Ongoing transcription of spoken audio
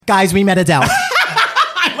Guys, we met Adele.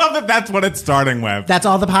 I love that that's what it's starting with. That's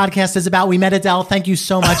all the podcast is about. We met Adele. Thank you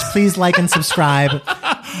so much. Please like and subscribe.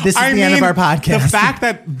 This is the end of our podcast. The fact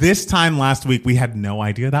that this time last week we had no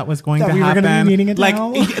idea that was going to happen. We were going to be meeting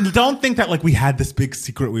Adele. Like, don't think that like we had this big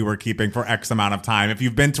secret we were keeping for X amount of time. If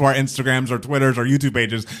you've been to our Instagrams or Twitters or YouTube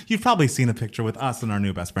pages, you've probably seen a picture with us and our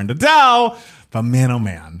new best friend Adele. But man, oh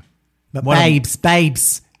man. But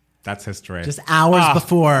babes. That's history. Just hours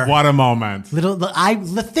before. What a moment.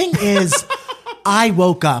 The thing is, I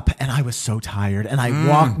woke up and I was so tired, and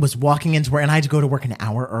I was walking into work, and I had to go to work an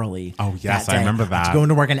hour early. Oh yes, I remember that. I had to go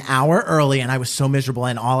into work an hour early, and I was so miserable,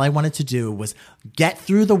 and all I wanted to do was get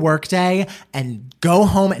through the workday and go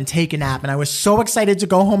home and take a nap. And I was so excited to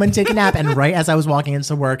go home and take a nap. And right as I was walking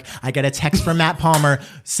into work, I get a text from Matt Palmer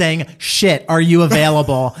saying, "Shit, are you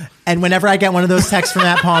available?" And whenever I get one of those texts from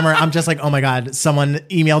Matt Palmer, I'm just like, oh my God, someone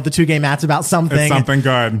emailed the 2 Gay Mats about something. It's something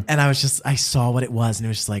good. And I saw what it was, and it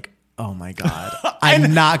was just like, oh my God,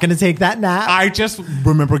 I'm not going to take that nap. I just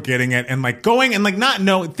remember getting it and like going and like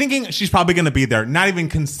thinking she's probably going to be there, not even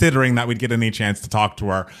considering that we'd get any chance to talk to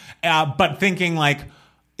her. But thinking like,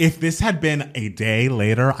 if this had been a day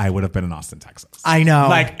later, I would have been in Austin, Texas. I know.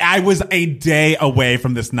 Like I was a day away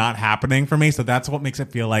from this not happening for me. So that's what makes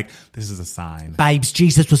it feel like this is a sign. Babes,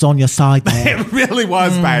 Jesus was on your side there. It really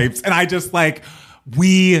was, babes. And I just like,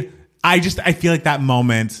 I feel like that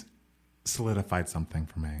moment solidified something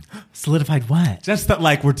for me. Solidified what? Just that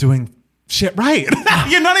like we're doing shit right.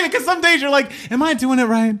 You know what I mean? Because some days you're like, am I doing it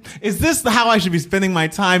right? Is this how I should be spending my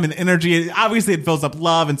time and energy? Obviously it fills up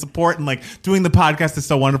love and support, and like doing the podcast is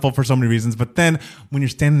so wonderful for so many reasons. But then when you're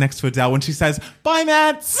standing next to Adele, when she says, "Bye,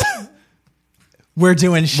 Mats," we're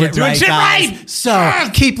doing shit right, guys. So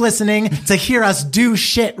keep listening to hear us do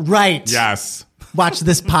shit right. Yes. Watch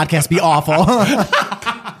this podcast be awful.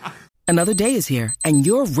 Another day is here, and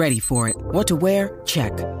you're ready for it. What to wear?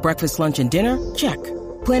 Check. Breakfast, lunch, and dinner? Check.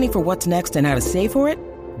 Planning for what's next and how to save for it?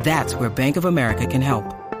 That's where Bank of America can help.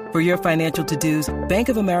 For your financial to-dos, Bank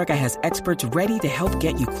of America has experts ready to help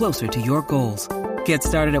get you closer to your goals. Get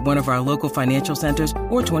started at one of our local financial centers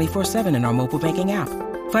or 24/7 in our mobile banking app.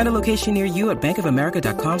 Find a location near you at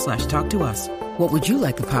bankofamerica.com/talktous. What would you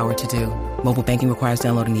like the power to do? Mobile banking requires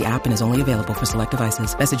downloading the app and is only available for select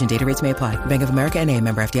devices. Message and data rates may apply. Bank of America N.A.,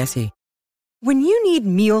 member FDIC. When you need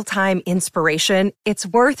mealtime inspiration, it's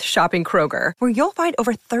worth shopping Kroger, where you'll find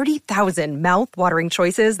over 30,000 mouth-watering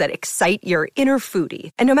choices that excite your inner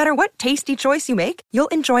foodie. And no matter what tasty choice you make, you'll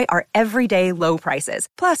enjoy our everyday low prices,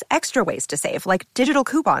 plus extra ways to save, like digital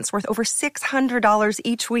coupons worth over $600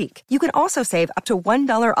 each week. You can also save up to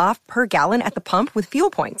 $1 off per gallon at the pump with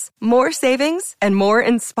fuel points. More savings and more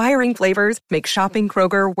inspiring flavors make shopping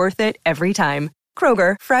Kroger worth it every time.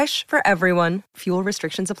 Kroger, fresh for everyone. Fuel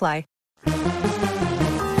restrictions apply.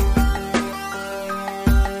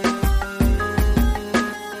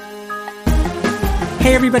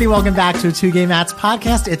 Hey everybody, welcome back to a 2 Gay Mats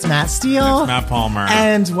podcast. It's Matt Steele. It's Matt Palmer.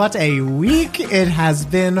 And what a week it has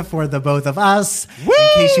been for the both of us. Woo! In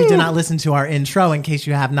case you did not listen to our intro, in case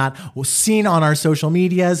you have not seen on our social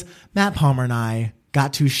medias, Matt Palmer and I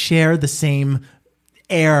got to share the same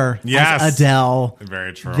air as Adele.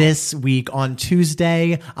 Very true. This week on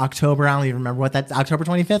Tuesday, October, I don't even remember what that, October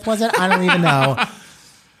 25th was it? I don't even know.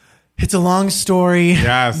 It's a long story.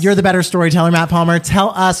 Yes. You're the better storyteller, Matt Palmer. Tell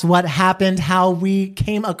us what happened, how we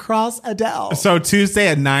came across Adele. So Tuesday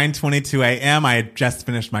at 9:22 a.m., I had just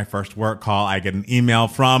finished my first work call. I get an email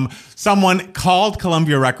from someone called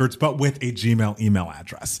Columbia Records, but with a Gmail email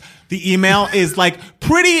address. The email is like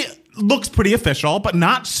looks pretty official, but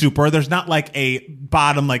not super. There's not like a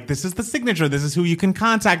bottom, like this is the signature. This is who you can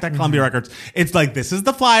contact at Columbia Records. It's like, this is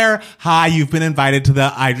the flyer. Hi, you've been invited to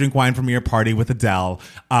the I Drink Wine premiere party with Adele.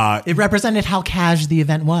 It represented how cash the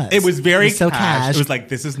event was. It was very so cash. It was like,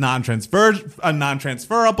 this is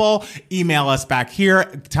non-transferable. Email us back here.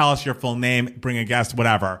 Tell us your full name. Bring a guest,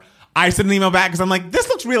 whatever. I sent an email back because I'm like, this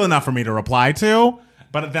looks real enough for me to reply to.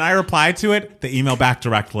 But then I replied to it, the email back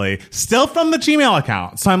directly, still from the Gmail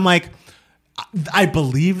account. So I'm like, I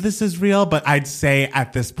believe this is real, but I'd say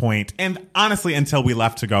at this point, and honestly, until we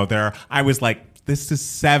left to go there, I was like, this is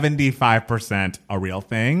 75% a real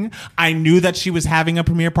thing. I knew that she was having a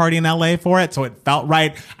premiere party in LA for it, so it felt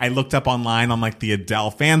right. I looked up online on like the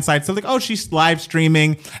Adele fan site. So like, oh, she's live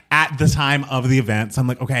streaming at the time of the event. So I'm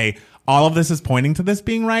like, okay, all of this is pointing to this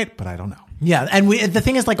being right, but I don't know. Yeah, and the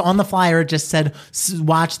thing is, like, on the flyer, it just said,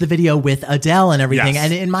 watch the video with Adele and everything. Yes.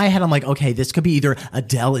 And in my head, I'm like, okay, this could be either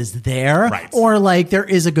Adele is there, right, or, like, there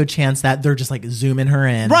is a good chance that they're just, like, zooming her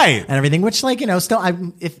in. Right. And everything, which, like, you know, still,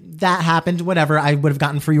 if that happened, whatever, I would have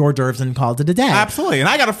gotten free hors d'oeuvres and called it a day. Absolutely. And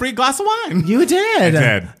I got a free glass of wine. You did.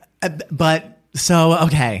 I did. But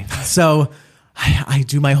Okay. So I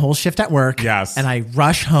do my whole shift at work. Yes. And I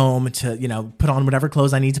rush home to, put on whatever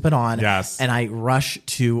clothes I need to put on. Yes. And I rush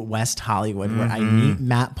to West Hollywood where I meet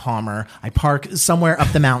Matt Palmer. I park somewhere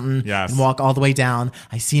up the mountain Yes. and walk all the way down.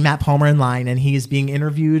 I see Matt Palmer in line and he is being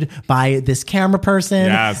interviewed by this camera person.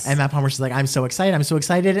 Yes. And Matt Palmer's like, I'm so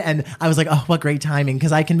excited. And I was like, oh, what great timing.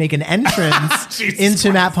 Because I can make an entrance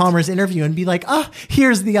into Matt Palmer's interview and be like, oh,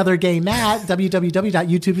 here's the other gay Matt,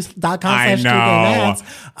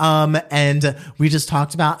 www.youtube.com/2gaymats. And we just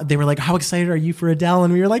talked about, they were like, how excited are you for Adele?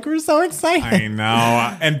 And we were like, we're so excited. I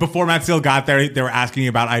know. And before Matt Steele got there, they were asking me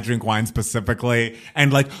about I Drink Wine specifically.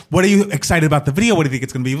 And like, what are you excited about the video? What do you think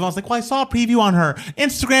it's going to be? And I was like, well, I saw a preview on her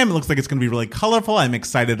Instagram. It looks like it's going to be really colorful. I'm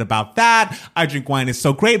excited about that. I Drink Wine is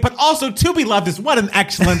so great. But also, To Be Loved is what an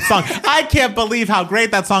excellent song. I can't believe how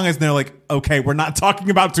great that song is. And they're like, okay, we're not talking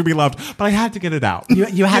about To Be Loved, but I had to get it out.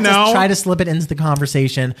 You had to try to slip it into the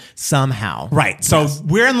conversation somehow. Right. So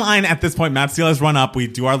we're in line at this point. Matt Steele has run up. We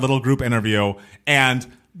do our little group interview, and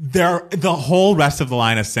the whole rest of the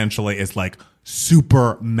line essentially is like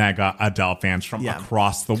super mega Adele fans from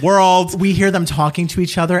across the world. We hear them talking to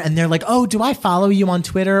each other and they're like, oh, do I follow you on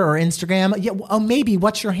Twitter or Instagram? Yeah, oh, maybe.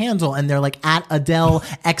 What's your handle? And they're like, at Adele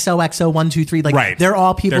XOXO123. Like, right. They're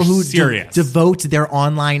all people who devote their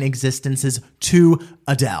online existences to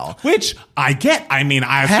Adele. Which I get. I mean,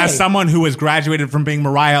 as someone who has graduated from being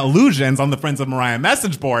Mariah Illusions on the Friends of Mariah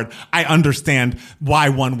message board, I understand why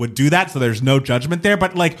one would do that. So there's no judgment there.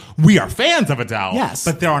 But like, we are fans of Adele. Yes.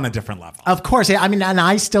 But they're on a different level. Of course. I mean, and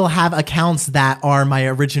I still have accounts that are my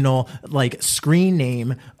original like screen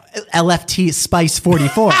name, LFT Spice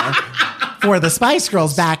 44 for the Spice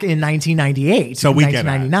Girls back in 1998. So we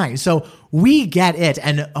 1999. So we get it.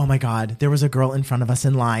 And oh my God, there was a girl in front of us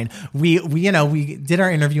in line. We did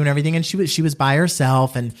our interview and everything, and she was by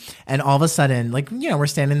herself, and all of a sudden, like, we're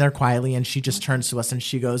standing there quietly, and she just turns to us and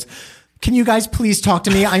she goes, can you guys please talk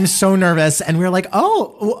to me? I'm so nervous. And we were like,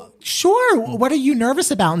 oh, sure. What are you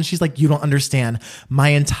nervous about? And she's like, you don't understand. My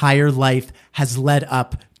entire life has led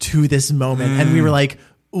up to this moment. And we were like,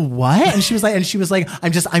 what? And she was like,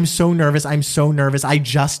 I'm so nervous. I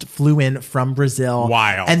just flew in from Brazil.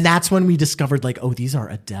 Wild. And that's when we discovered, like, oh, these are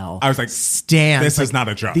Adele. I was like, stans. This is not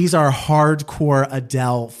a joke. These are hardcore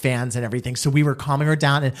Adele fans and everything. So we were calming her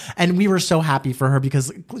down, and we were so happy for her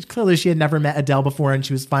because clearly she had never met Adele before, and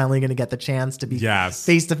she was finally going to get the chance to be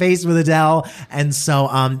face to face with Adele. And so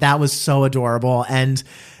that was so adorable. And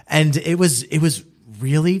it was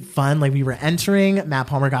really fun. Like, we were entering, Matt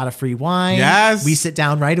Palmer got a free wine. Yes. We sit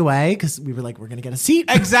down right away because we were like, we're going to get a seat.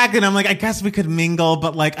 Exactly. And I'm like, I guess we could mingle,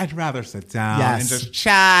 but like, I'd rather sit down and just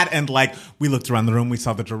chat. And like, we looked around the room. We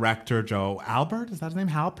saw the director, Joe Albert. Is that his name?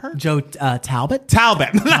 Halpert? Joe Talbot?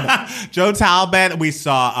 Talbot. Joe Talbot. We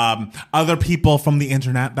saw other people from the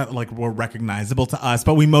internet that like were recognizable to us,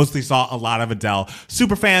 but we mostly saw a lot of Adele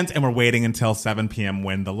super fans, and we're waiting until 7 p.m.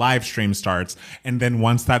 when the live stream starts. And then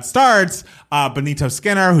once that starts, Benito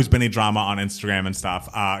Skinner, who's Benny Drama on Instagram and stuff,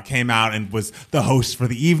 came out and was the host for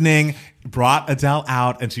the evening, brought Adele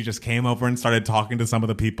out, and she just came over and started talking to some of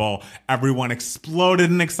the people. Everyone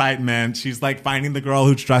exploded in excitement. She's like finding the girl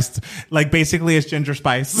who's dressed like basically as Ginger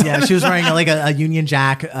Spice. Yeah, she was wearing like a Union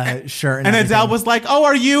Jack shirt. And Adele was like, oh,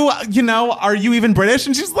 are you even British?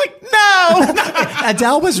 And she's like, no.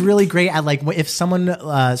 Adele was really great at like, if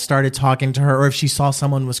someone started talking to her, or if she saw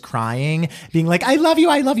someone was crying, being like, I love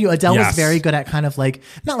you. Adele was very good at kind of like,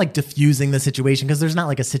 not like diffusing the situation, because there's not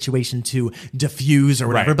like a situation to diffuse or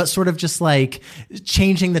whatever, but sort of just like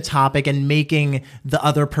changing the topic and making the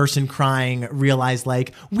other person crying realize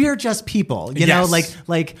like, we're just people, you know,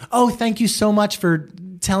 like, oh, thank you so much for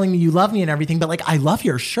telling me you love me and everything, but like, I love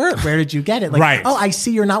your shirt. Where did you get it? Like, oh, I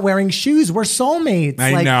see you're not wearing shoes. We're soulmates.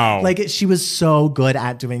 I know. Like, she was so good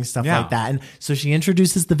at doing stuff like that. And so she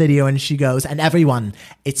introduces the video and she goes, and everyone,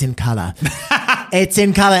 it's in color. It's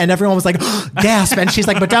in color. And everyone was like, gasp. And she's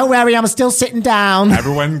like, but don't worry, I'm still sitting down.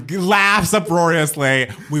 Everyone laughs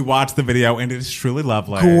uproariously. We watch the video and it is truly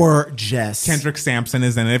lovely. Gorgeous. Kendrick Sampson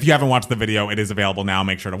is in it. If you haven't watched the video, it is available now.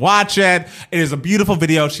 Make sure to watch it. It is a beautiful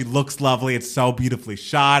video. She looks lovely. It's so beautifully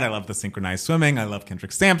shot. I love the synchronized swimming. I love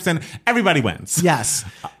Kendrick Sampson. Everybody wins. Yes.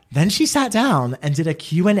 Then she sat down and did a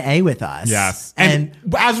Q&A with us. Yes. And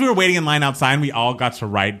as we were waiting in line outside, we all got to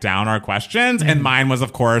write down our questions. And mine was,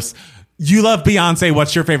 of course, You love Beyonce.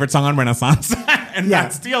 What's your favorite song on Renaissance? And Yeah.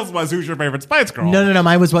 Matt Steele's was, who's your favorite Spice Girl? No.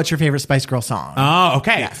 Mine was, what's your favorite Spice Girl song? Oh,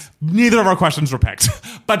 okay. Yes. Neither of our questions were picked,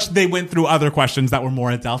 but they went through other questions that were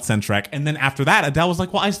more Adele-centric. And then after that, Adele was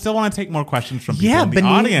like, well, I still want to take more questions from people in the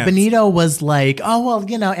audience. Benito was like, oh,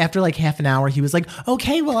 well, after like half an hour, he was like,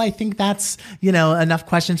 okay, well, I think that's, enough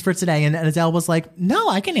questions for today. And Adele was like, no,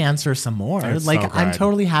 I can answer some more. It's like, so I'm good.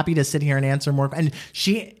 totally happy to sit here and answer more. And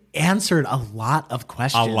she answered a lot of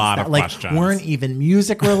questions. Questions. Weren't even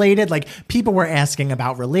music related. Like, people were asking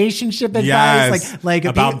about relationship advice. Yes. Like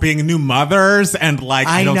about being new mothers and like,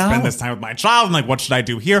 I don't know. spend this time with my child and like, what should I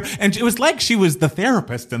do here? And it was like she was the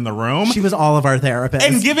therapist in the room. She was all of our therapists.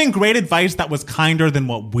 And giving great advice that was kinder than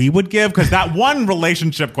what we would give. Because that one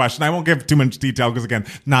relationship question, I won't give too much detail because, again,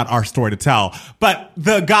 not our story to tell. But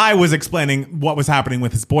the guy was explaining what was happening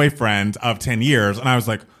with his boyfriend of 10 years. And I was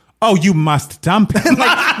like, oh, you must dump him.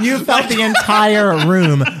 You felt the entire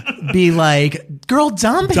room be like, girl,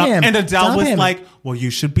 dump him. And Adele Dump was him. like, well,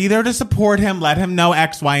 you should be there to support him. Let him know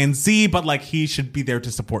X, Y, and Z. But like, he should be there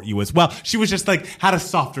to support you as well. She was just like, had a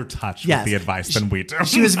softer touch with the advice than we do.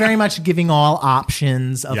 She was very much giving all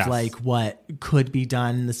options of Yes. like what could be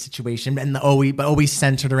done in the situation, and but always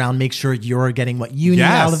centered around make sure you're getting what you need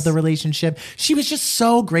Yes. out of the relationship. She was just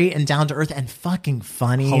so great and down to earth and fucking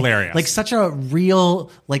funny. Hilarious. Like such a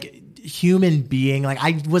real human being. Like,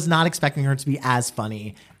 I was not expecting her to be as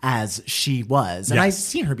funny as she was. And Yes. I've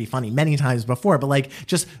seen her be funny many times before, but like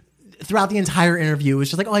just throughout the entire interview, it was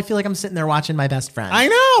just like, oh, I feel like I'm sitting there watching my best friend. I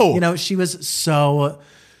know. She was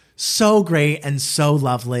so great and so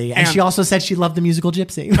lovely. And she also said she loved the musical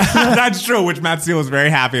Gypsy. That's true, which Matt Steele was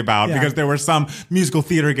very happy about because there were some musical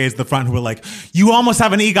theater gays at the front who were like, you almost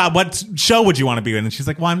have an EGOT. What show would you want to be in? And she's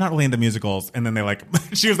like, well, I'm not really into musicals. And then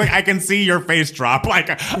she was like, I can see your face drop.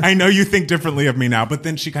 Like, I know you think differently of me now. But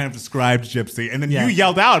then she kind of described Gypsy. And then you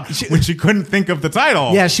yelled out when she couldn't think of the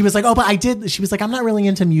title. Yeah, she was like, oh, but I did. She was like, I'm not really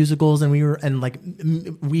into musicals. And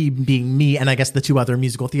we being me and I guess the two other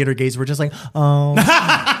musical theater gays were just like, oh.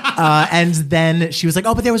 And then she was like,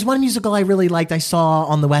 oh, but there was one musical I really liked I saw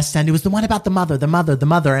on the West End. It was the one about the mother.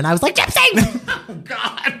 And I was like, Gypsy! Oh,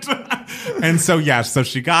 God. And so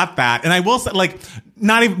she got that. And I will say,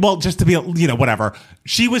 just to be, whatever.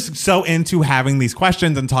 She was so into having these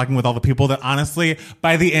questions and talking with all the people that honestly,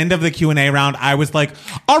 by the end of the Q&A round, I was like,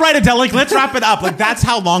 all right, Adele, let's wrap it up. That's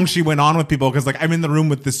how long she went on with people. Because I'm in the room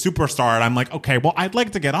with this superstar and I'm like, okay, well, I'd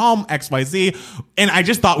like to get home, XYZ. And I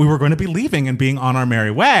just thought we were going to be leaving and being on our merry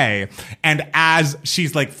way. And as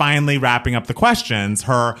she's finally wrapping up the questions,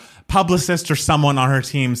 her publicist or someone on her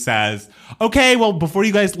team says, okay, well, before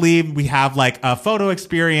you guys leave, we have a photo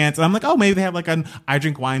experience. And I'm like, oh, maybe they have an I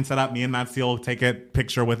Drink Wine set up. Me and Matt Steele take a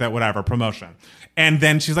picture with it, whatever, promotion. And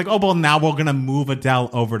then she's like, oh, well, now we're going to move Adele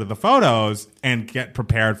over to the photos and get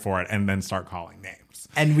prepared for it and then start calling names.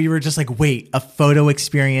 And we were just like, wait, a photo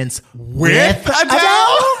experience With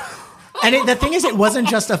Adele? And the thing is, it wasn't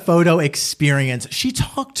just a photo experience. She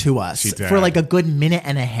talked to us She did. for a good minute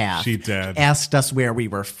and a half. She did. Asked us where we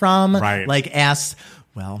were from. Right.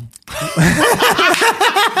 Well,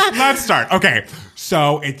 Let's start. Okay.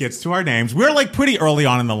 So it gets to our names. We're pretty early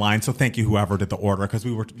on in the line. So thank you, whoever did the order, because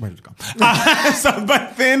we were ready to go.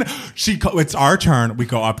 But then it's our turn. We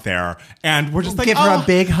go up there and we're just give her a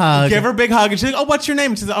big hug. Give her a big hug. And she's like, oh, what's your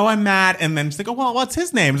name? And she's like, oh, I'm Matt. And then she's like, oh, well, what's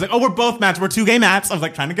his name? It's like, oh, we're both Matts. We're two gay Matts. I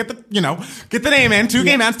was trying to get the name in. Two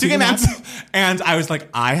gay Matts. And I was like,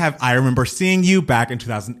 I remember seeing you back in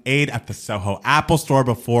 2008 at the Soho Apple store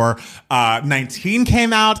before 19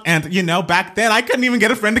 came out. And, back then I couldn't even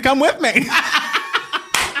get a friend to come with me.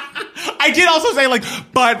 I did also say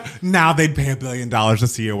but now they'd pay $1 billion to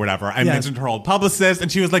see you or whatever. I mentioned her old publicist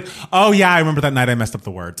and she was like, oh yeah, I remember that night I messed up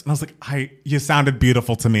the words. And I was like, you sounded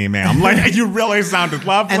beautiful to me, ma'am. You really sounded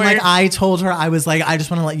lovely. And I told her, I was like, I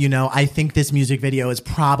just want to let you know, I think this music video is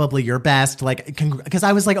probably your best. Because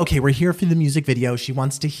I was like, okay, we're here for the music video. She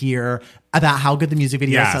wants to hear about how good the music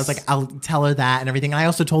video is. So I was like, I'll tell her that and everything. And I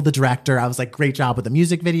also told the director, I was like, great job with the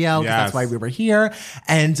music video. Because that's why we were here.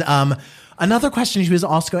 And, another question she was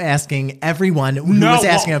also asking everyone who was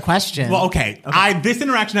asking a question. Well, okay. This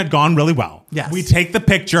interaction had gone really well. Yes. We take the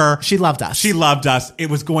picture. She loved us. It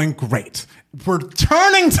was going great. We're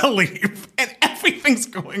turning to leave and everything's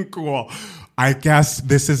going cool. I guess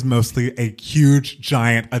this is mostly a huge,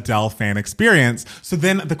 giant Adele fan experience. So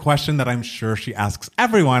then the question that I'm sure she asks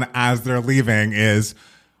everyone as they're leaving is,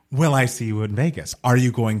 will I see you in Vegas? Are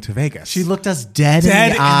you going to Vegas? She looked us dead in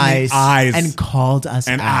the eyes and called us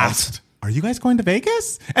and out. asked, are you guys going to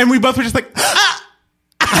Vegas? And we both were just like, ah!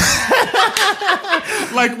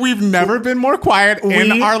 Like, we've never been more quiet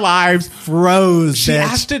in our lives. Froze. She bitch.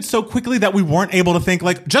 asked it so quickly that we weren't able to think,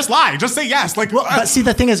 like, just lie, just say yes. Like, But see,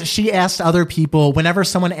 the thing is, she asked other people, whenever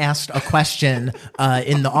someone asked a question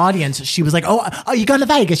in the audience, she was like, oh, you going to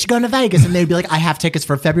Vegas? You going to Vegas? And they'd be like, I have tickets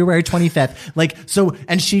for February 25th. Like, so,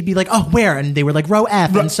 and she'd be like, oh, where? And they were like, row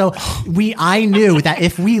F. And so I knew that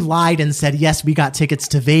if we lied and said, yes, we got tickets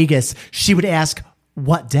to Vegas, she would ask,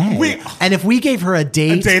 what day? And if we gave her a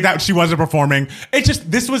date that she wasn't performing,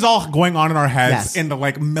 this was all going on in our heads Yes. in the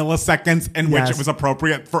like milliseconds in which Yes. it was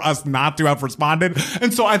appropriate for us not to have responded.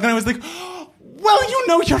 And so then I was like, well, you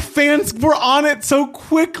know, your fans were on it so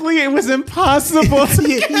quickly, it was impossible.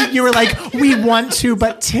 you were like, we want to,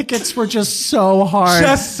 but tickets were just so hard.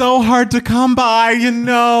 Just so hard to come by, you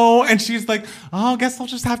know. And she's like, oh, I guess I'll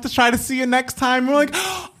just have to try to see you next time. We're like,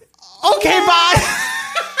 okay, bye.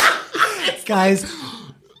 Guys,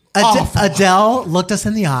 Adele looked us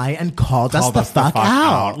in the eye and called us the fuck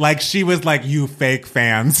out. Like, she was like, you fake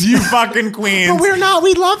fans, you fucking queens. But we're not.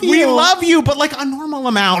 We love you. We love you, but like a normal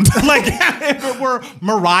amount. Like, if it were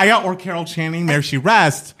Mariah or Carol Channing, there she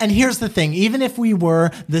rests. And here's the thing, even if we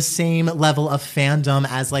were the same level of fandom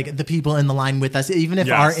as like the people in the line with us, even if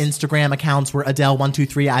Yes. our Instagram accounts were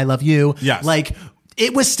Adele123 I love you, Yes. like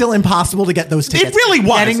it was still impossible to get those tickets. It really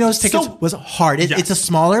was. Getting those tickets So- was hard. Yes. It's a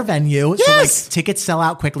smaller venue, so like Yes. tickets sell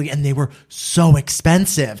out quickly, and they were so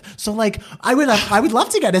expensive. So like I would love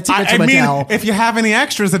to get a ticket to I mean, Adele. if you have any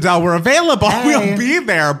extras, Adele, we're available. Hey. We'll be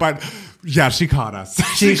there. But yeah, she caught us.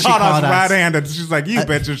 She caught us red-handed. She's like, you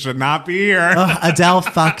bitches should not be here. Adele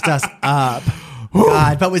fucked us up.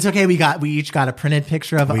 God, but it's okay. We each got a printed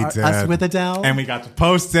picture of us with Adele, and we got to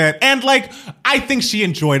post it. And like, I think she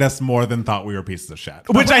enjoyed us more than thought we were pieces of shit,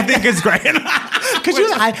 which I think is great.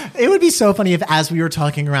 It would be so funny if, as we were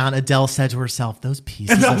talking around, Adele said to herself, "Those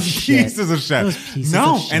pieces of shit." Pieces of shit. Those pieces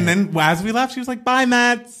no, of shit. and then as we left, she was like, "Bye,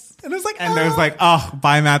 Matt." And it was like, oh,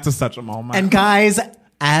 bye, Matt is such a moment. And guys,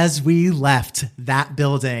 as we left that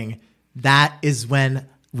building, that is when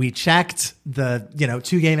we checked the,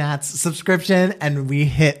 2Gay Matt's subscription, and we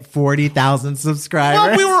hit 40,000 subscribers.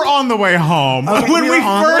 Well, we were on the way home. Okay, When we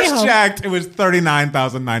on the way first home. checked, it was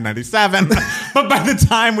 39,997. But by the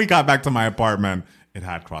time we got back to my apartment, it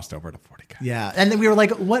had crossed over to 40K. Yeah. And then we were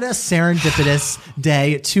like, what a serendipitous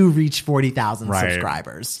day to reach 40,000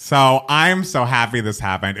 subscribers. So I'm so happy this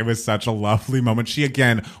happened. It was such a lovely moment. She,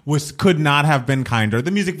 again, could not have been kinder.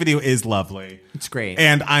 The music video is lovely. It's great.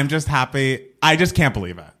 And I'm just happy. I just can't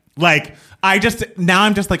believe it. Like, now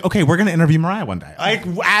I'm just like, okay, we're going to interview Mariah one day. Like,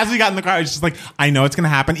 as we got in the car, I was just like, I know it's going to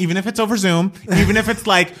happen, even if it's over Zoom, even if it's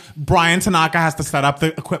like Brian Tanaka has to set up the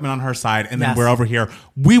equipment on her side and then Yes. we're over here.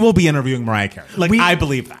 We will be interviewing Mariah Carey. Like, I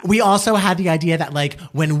believe that. We also had the idea that, like,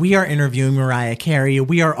 when we are interviewing Mariah Carey,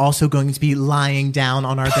 we are also going to be lying down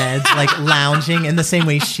on our beds, like lounging in the same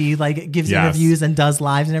way she like gives Yes. interviews and does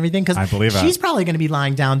lives and everything. Because I believe it. she's probably going to be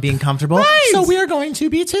lying down, being comfortable. Right. So we are going to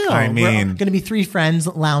be too. I we're mean- going to be three friends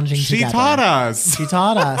lounging She together. taught us. She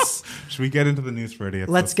taught us. Should we get into the news for idiots?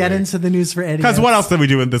 Let's get into the news for idiots. Because what else did we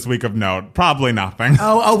do in this week of note? Probably nothing.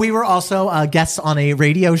 Oh, we were also guests on a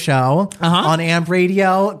radio show on AMP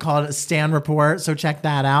Radio called Stan Report. So check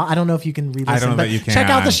that out. I don't know if you can re-listen, I don't know but that you check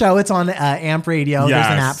out the can. show. It's on AMP Radio. There's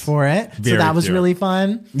an app Yes. for it. Very so that was cute. really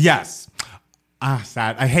fun. Yes.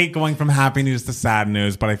 Sad. I hate going from happy news to sad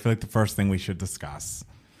news, but I feel like the first thing we should discuss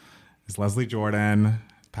is Leslie Jordan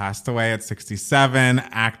passed away at 67.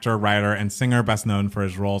 Actor, writer, and singer, best known for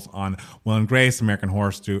his roles on Will and Grace, American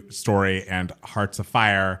Horror Story, and Hearts of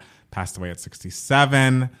Fire, passed away at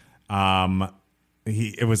 67.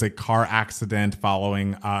 It was a car accident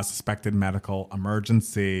following a suspected medical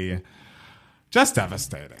emergency. Just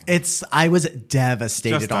devastating. I was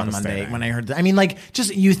devastated Just on Monday devastating. when I heard that. I mean, like,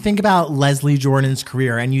 just you think about Leslie Jordan's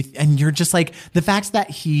career, and you're just like, the fact that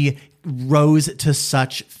he rose to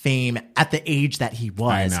such fame at the age that he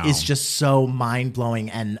was I know. is just so mind-blowing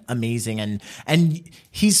and amazing, and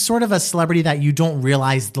he's sort of a celebrity that you don't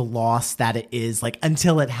realize the loss that it is, like,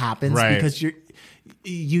 until it happens. Right. Because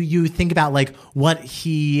you think about like what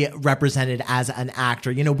he represented as an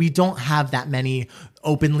actor. We don't have that many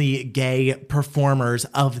openly gay performers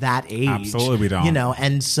of that age. Absolutely we don't.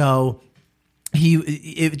 And so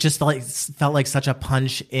it just felt like such a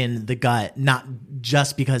punch in the gut, not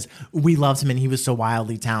just because we loved him and he was so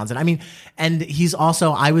wildly talented. I mean, and he's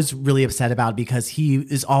also, I was really upset about because he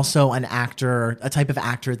is also an actor, a type of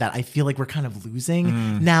actor that I feel like we're kind of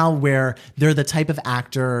losing now, where they're the type of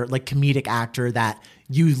actor, like comedic actor, that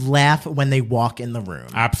you laugh when they walk in the room.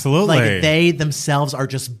 Absolutely. Like they themselves are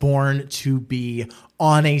just born to be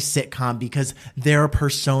on a sitcom because their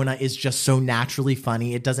persona is just so naturally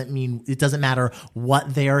funny. It doesn't matter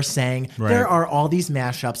what they are saying. Right. There are all these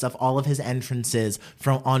mashups of all of his entrances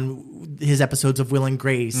from on his episodes of Will and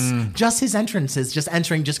Grace. Just his entrances, just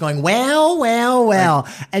entering, just going, well.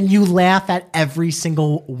 And you laugh at every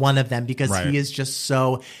single one of them because he is just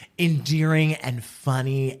so endearing and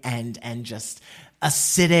funny and just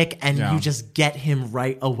acidic, and you just get him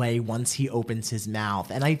right away once he opens his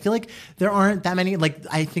mouth. And I feel like there aren't that many, like,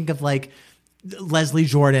 I think of like Leslie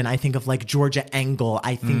Jordan, I think of like Georgia Engel,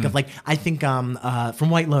 I think of like, from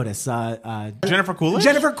White Lotus, Jennifer Coolidge?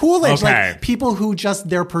 Jennifer Coolidge. Okay. Like people who just,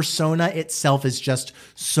 their persona itself is just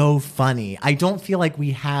so funny. I don't feel like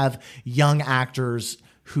we have young actors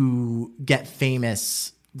who get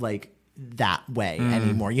famous like that way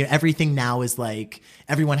anymore. You know, everything now is like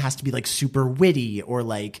everyone has to be like super witty, or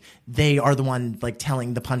like they are the one like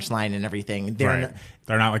telling the punchline and everything. They're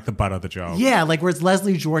not like the butt of the joke. Yeah, like whereas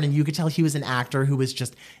Leslie Jordan, you could tell he was an actor who was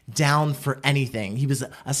just down for anything. He was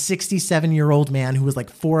a 67-year-old man who was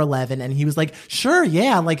like 4'11", and he was like, sure,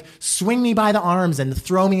 yeah, like swing me by the arms and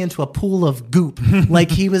throw me into a pool of goop.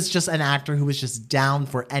 Like he was just an actor who was just down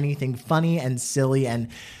for anything funny and silly, and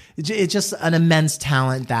it's just an immense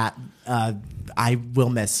talent that I will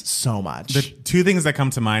miss so much. The two things that come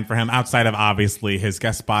to mind for him, outside of obviously his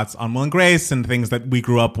guest spots on Will and Grace and things that we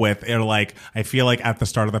grew up with, are like, I feel like at the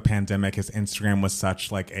start of the pandemic, his Instagram was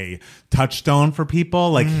such like a touchstone for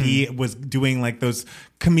people. Like he was doing like those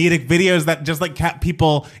comedic videos that just like kept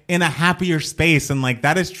people in a happier space. And like,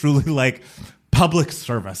 that is truly like public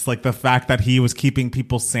service. Like the fact that he was keeping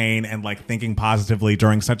people sane and like thinking positively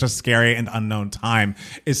during such a scary and unknown time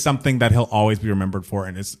is something that he'll always be remembered for,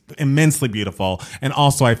 and is immensely beautiful. And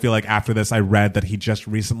also, I feel like after this, I read that he just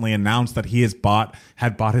recently announced that he had bought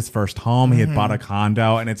his first home. He had bought a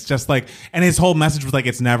condo, and it's just like, and his whole message was like,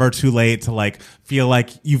 it's never too late to like feel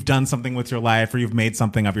like you've done something with your life or you've made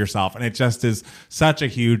something of yourself. And it just is such a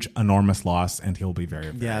huge, enormous loss, and he'll be very,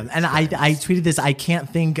 very And I tweeted this. I can't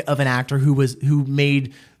think of an actor who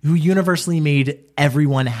universally made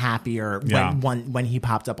everyone happier when he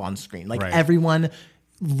popped up on screen. Like everyone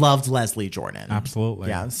loved Leslie Jordan. Absolutely.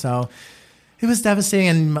 Yeah. So it was devastating,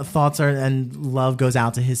 and and love goes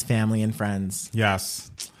out to his family and friends.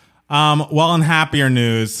 Yes. Well, in happier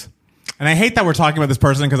news, and I hate that we're talking about this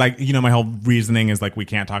person because my whole reasoning is like we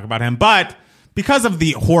can't talk about him, but because of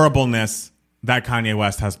the horribleness that Kanye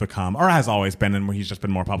West has become, or has always been, and he's just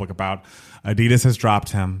been more public about, Adidas has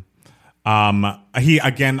dropped him. He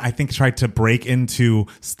again, I think, tried to break into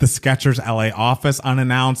the Skechers LA office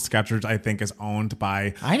unannounced. Skechers, I think, is owned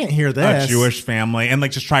by I didn't hear this. A Jewish family, and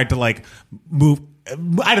like just tried to like move.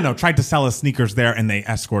 I don't know, tried to sell his sneakers there, and they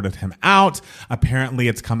escorted him out. Apparently,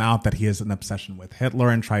 it's come out that he has an obsession with Hitler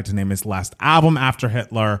and tried to name his last album after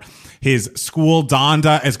Hitler. His school,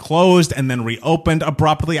 Donda, is closed and then reopened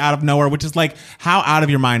abruptly out of nowhere, which is like, how out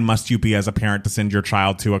of your mind must you be as a parent to send your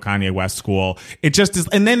child to a Kanye West school? It just is.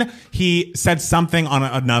 And then he said something on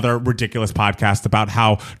another ridiculous podcast about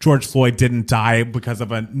how George Floyd didn't die because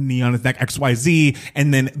of a knee on his neck, XYZ.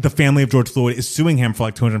 And then the family of George Floyd is suing him for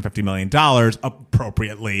like $250 million.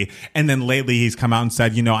 Appropriately. And then lately he's come out and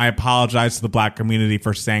said, I apologize to the black community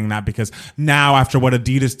for saying that, because now after what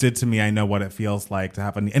Adidas did to me, I know what it feels like to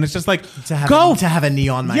have a knee. And it's just like, to have a knee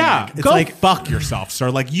on my neck. It's go like, fuck yourself,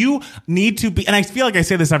 sir. Like, you need to be, and I feel like I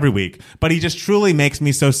say this every week, but he just truly makes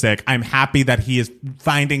me so sick. I'm happy that he is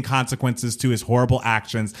finding consequences to his horrible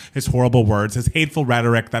actions, his horrible words, his hateful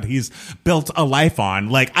rhetoric that he's built a life on.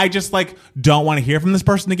 Like, I just like don't want to hear from this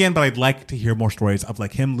person again, but I'd like to hear more stories of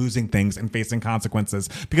like him losing things and facing consequences,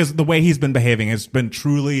 because the way he's been behaving has been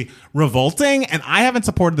truly revolting. And I haven't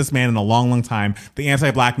supported this man in a long, long time. The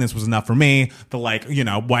anti-blackness was enough for me. The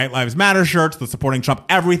White Lives Matter shirts, the supporting Trump,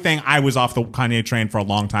 everything. I was off the Kanye train for a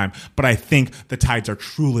long time, but I think the tides are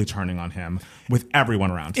truly turning on him with everyone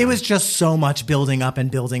around him. It was just so much building up and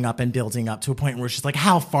building up and building up to a point where it's just like,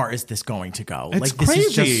 how far is this going to go? It's like, this crazy.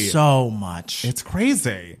 is just so much. It's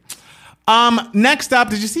crazy. Next up,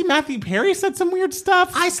 did you see Matthew Perry said some weird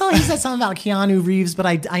stuff? I saw he said something about Keanu Reeves, but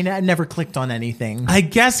I never clicked on anything. I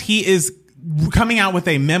guess he is coming out with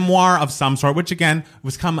a memoir of some sort, which again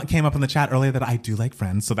came up in the chat earlier that I do like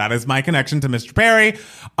Friends, so that is my connection to Mr. Perry.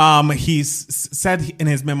 He's said in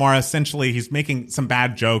his memoir, essentially, he's making some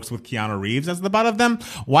bad jokes with Keanu Reeves as the butt of them.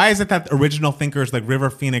 Why is it that original thinkers like River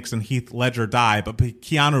Phoenix and Heath Ledger die, but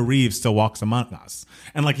Keanu Reeves still walks among us?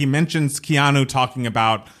 And like he mentions Keanu talking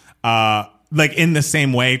about like in the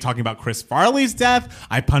same way, talking about Chris Farley's death.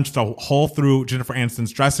 I punched a hole through Jennifer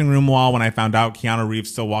Aniston's dressing room wall when I found out Keanu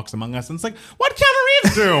Reeves still walks among us. And it's like, what'd Keanu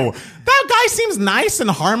Reeves do? That guy seems nice and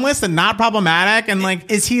harmless and not problematic. And like,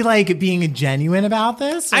 is he like being genuine about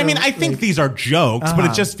this? I Or, mean, I think like, these are jokes, but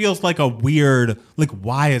it just feels like a weird, like,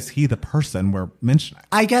 why is he the person we're mentioning?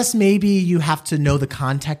 I guess maybe you have to know the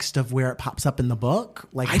context of where it pops up in the book,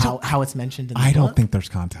 like how it's mentioned in the book. I don't think there's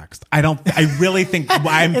context. I really think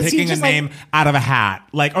I'm Is he picking a just like- name out of a hat.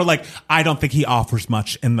 I don't think he offers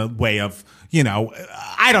much in the way of,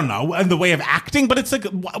 I don't know, in the way of acting, but it's like,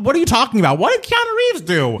 what are you talking about? What did Keanu Reeves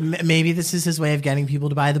do? Maybe this is his way of getting people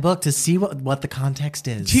to buy the book to see what the context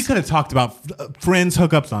is. He could have talked about friends'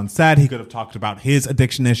 hookups on set. He could have talked about his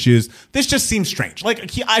addiction issues. This just seems strange.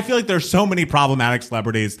 I feel like there's so many problematic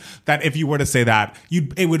celebrities that if you were to say that,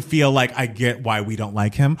 it would feel like I get why we don't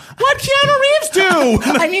like him. What Keanu Reeves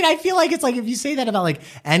do? I mean, I feel like it's like if you say that about like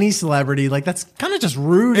any celebrity, like that's kind of just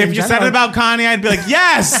rude. If you said it about Kanye, I'd be like,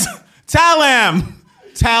 yes, tell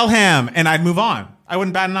him, and I'd move on. I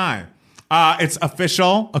wouldn't bat an eye. It's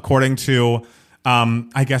official, according to,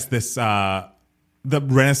 I guess this, the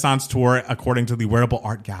Renaissance Tour, according to the Wearable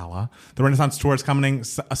Art Gala. The Renaissance Tour is coming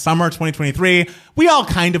summer 2023. We all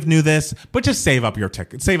kind of knew this, but just save up your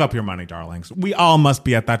ticket. Save up your money, darlings. We all must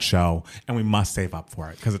be at that show, and we must save up for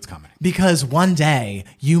it because it's coming. Because one day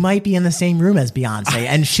you might be in the same room as Beyonce,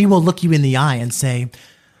 and she will look you in the eye and say,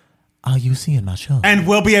 "Are you seeing my show?" And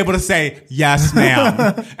we'll be able to say, yes,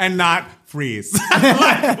 ma'am, and not freeze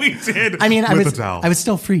like we did. I mean, I with Adele. would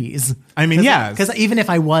still freeze. I mean, yes. Because even if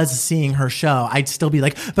I was seeing her show, I'd still be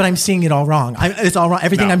like, but I'm seeing it all wrong. It's all wrong.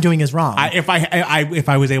 Everything No. I'm doing is wrong. If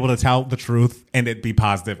I was able to tell the truth and it be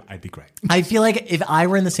positive, I'd be great. I feel like if I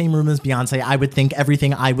were in the same room as Beyonce, I would think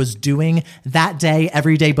everything I was doing that day,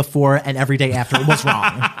 every day before, and every day after was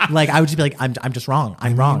wrong. Like I would just be like, I'm just wrong.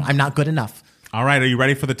 I'm wrong. I'm not good enough. All right, are you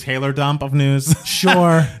ready for the Taylor dump of news?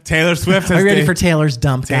 Sure. Taylor Swift has Are you ready for Taylor's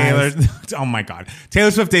dump, guys? Oh my God. Taylor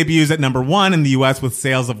Swift debuts at number 1 in the US with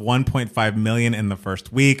sales of 1.5 million in the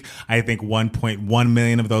first week. I think 1.1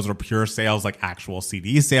 million of those are pure sales, like actual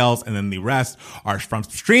CD sales. And then the rest are from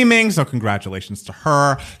streaming. So congratulations to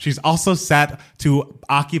her. She's also set to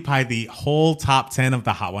occupy the whole top 10 of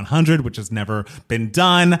the Hot 100, which has never been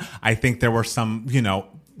done. I think there were some,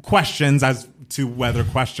 questions as to whether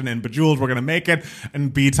Question and Bejeweled were going to make it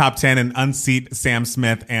and be top 10 and unseat Sam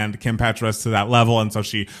Smith and Kim Petras to that level. And so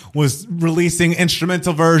she was releasing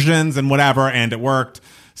instrumental versions and whatever, and it worked.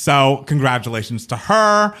 So congratulations to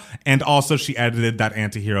her. And also she edited that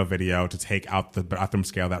anti-hero video to take out the bathroom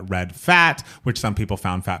scale that read fat, which some people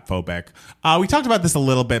found fat phobic. We talked about this a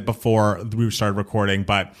little bit before we started recording,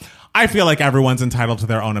 but I feel like everyone's entitled to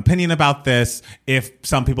their own opinion about this. If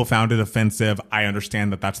some people found it offensive, I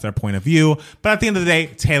understand that that's their point of view. But at the end of the day,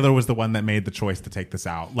 Taylor was the one that made the choice to take this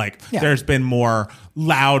out. There's been more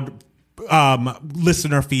loud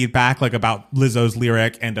listener feedback, like about Lizzo's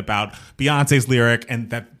lyric and about Beyonce's lyric, and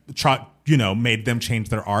that made them change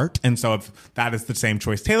their art. And so if that is the same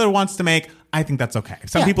choice Taylor wants to make, I think that's okay.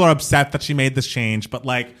 Some people are upset that she made this change, but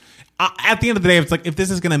at the end of the day, it's like if this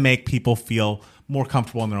is going to make people feel more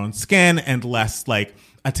comfortable in their own skin and less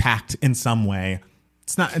attacked in some way,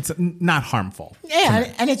 it's not harmful.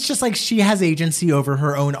 Yeah, and it's just like she has agency over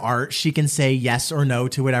her own art. She can say yes or no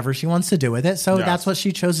to whatever she wants to do with it. So that's what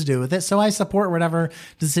she chose to do with it. So I support whatever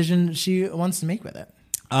decision she wants to make with it.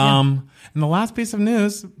 And the last piece of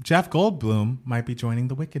news, Jeff Goldblum might be joining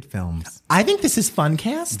the Wicked films. I think this is fun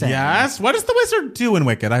casting. Yes. What does the wizard do in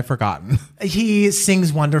Wicked? I've forgotten. He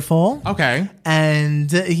sings wonderful. Okay. And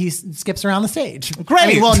he skips around the stage.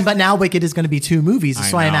 Great. But now Wicked is going to be 2 movies.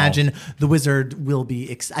 So I know. imagine the wizard will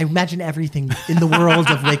be, I imagine everything in the world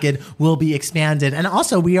of Wicked will be expanded. And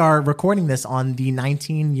also we are recording this on the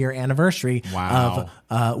 19-year anniversary of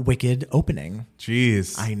Wicked opening.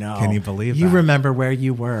 Jeez. I know. Can you believe that? You remember where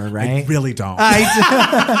you were, right? I really don't.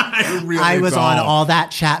 I was on all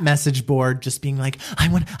that chat message board just being like, I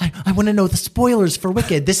want to know the spoilers for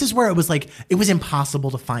Wicked. This is where it was like, it was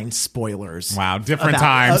impossible to find spoilers. Wow, different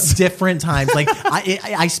times. Different times. Like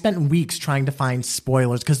I spent weeks trying to find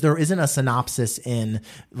spoilers because there isn't a synopsis in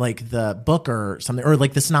the book or something, or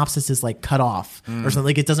the synopsis is cut off or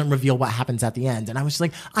something. It doesn't reveal what happens at the end. And I was just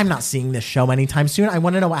like, I'm not seeing this show anytime soon. I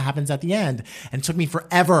want to know what happens at the end. And it took me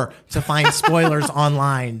forever to find spoilers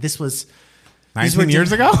online. This was 19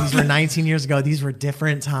 years ago? These were 19 years ago. These were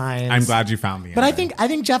different times. I'm glad you found me. But I think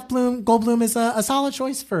Jeff Goldblum is a solid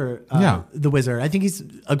choice for the Wizard. I think he's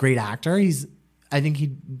a great actor. I think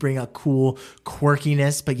he'd bring a cool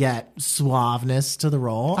quirkiness, but yet suaveness to the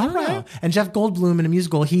role. I don't know. And Jeff Goldblum in a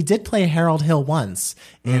musical, he did play Harold Hill once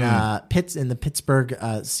in the Pittsburgh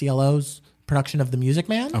CLOs production of The Music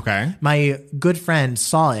Man. Okay. My good friend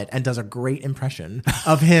saw it and does a great impression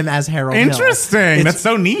of him as Harold Hill. Interesting. That's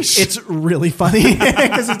so niche. It's really funny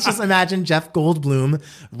because it's just imagine Jeff Goldblum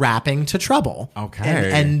rapping to Trouble.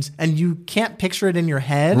 Okay. And you can't picture it in your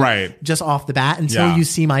head Right. just off the bat until Yeah. you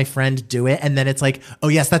see my friend do it. And then it's like, oh,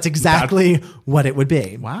 yes, that's exactly what it would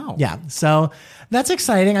be. Wow. Yeah. So that's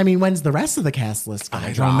exciting. I mean, when's the rest of the cast list going to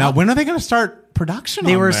I drop? don't know. When are they going to start production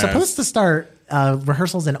They on were this? supposed to start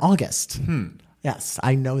rehearsals in August. Yes,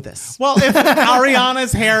 I know this. Well, if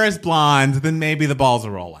Ariana's hair is blonde, then maybe the balls are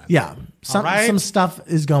rolling. Yeah. Some right. stuff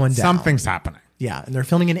is going down. Something's happening. Yeah. And they're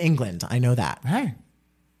filming in England. I know that. Hey,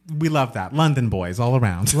 we love that. London boys all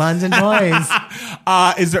around. London boys.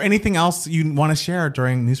 Is there anything else you want to share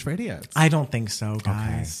during News for Idiots? I don't think so,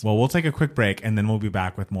 guys. Well, we'll take a quick break and then we'll be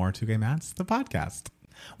back with more Two Gay Mats, the podcast.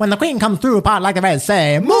 When the queen comes through, part like the red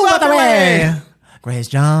say, move out the way. Grace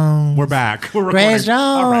Jones. We're back. We're Grace recording.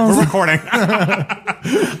 All right, Jones. we're recording.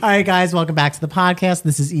 All right, guys, welcome back to the podcast.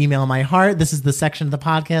 This is Email My Heart. This is the section of the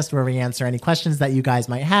podcast where we answer any questions that you guys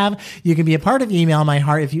might have. You can be a part of Email My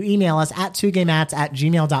Heart if you email us at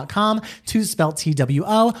twogaymats@gmail.com, two spelled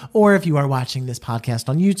TWO, or if you are watching this podcast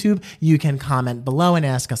on YouTube, you can comment below and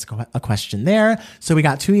ask us a question there. So we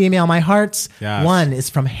got two Email My Hearts. Yes. One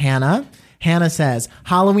is from Hannah. Hannah says,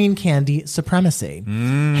 Halloween candy supremacy.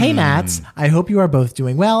 Hey, Mats. I hope you are both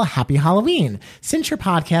doing well. Happy Halloween. Since your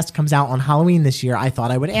podcast comes out on Halloween this year, I thought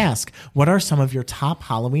I would ask, what are some of your top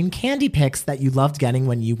Halloween candy picks that you loved getting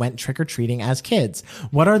when you went trick-or-treating as kids?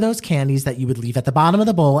 What are those candies that you would leave at the bottom of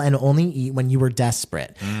the bowl and only eat when you were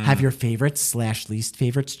desperate? Have your favorites / least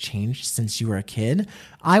favorites changed since you were a kid?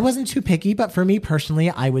 I wasn't too picky, but for me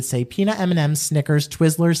personally, I would say peanut M&Ms, Snickers,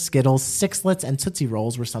 Twizzlers, Skittles, Sixlets, and Tootsie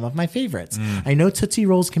Rolls were some of my favorites. I know Tootsie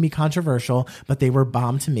Rolls can be controversial, but they were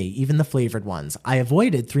bomb to me, even the flavored ones. I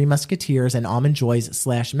avoided Three Musketeers and Almond Joys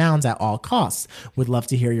 / Mounds at all costs. Would love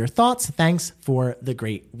to hear your thoughts. Thanks for the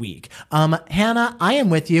great week. Hannah, I am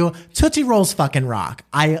with you. Tootsie Rolls fucking rock.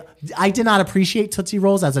 I did not appreciate Tootsie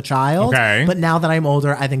Rolls as a child, Okay. but now that I'm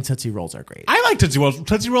older, I think Tootsie Rolls are great. I like Tootsie Rolls.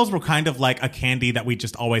 Tootsie Rolls were kind of like a candy that we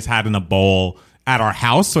just always had in a bowl at our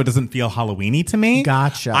house, so it doesn't feel Halloween-y to me.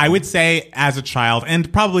 Gotcha. I would say as a child,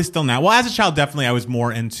 and probably still now, well, as a child, definitely I was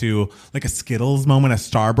more into like a Skittles moment, a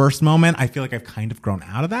Starburst moment. I feel like I've kind of grown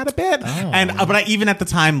out of that a bit. But I even at the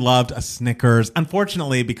time loved a Snickers.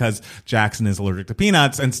 Unfortunately, because Jackson is allergic to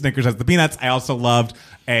peanuts and Snickers has the peanuts, I also loved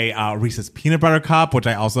a Reese's Peanut Butter Cup, which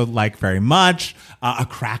I also like very much. A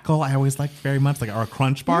Crackle I always liked very much, or a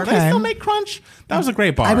Crunch Bar. Do Okay. they still make Crunch? That was a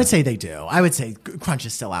great bar. I would say they do. I would say Crunch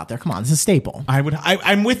is still out there. Come on, it's a staple. I'm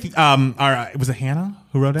with was it Hannah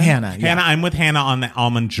who wrote it? Hannah, yeah. Hannah, I'm with Hannah on the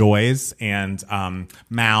Almond Joys and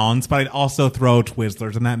Mounds, but I'd also throw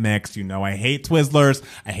Twizzlers in that mix. You know I hate Twizzlers.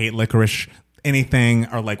 I hate licorice anything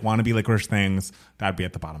or like wannabe licorice things. That'd be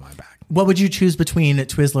at the bottom of my bag. What would you choose between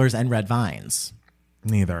Twizzlers and Red Vines?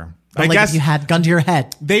 Neither. Or I like guess if you had gun to your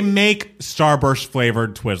head. they make Starburst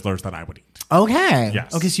flavored Twizzlers that I would eat. Okay.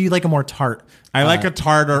 Yes. Okay, so you like a more tart. I like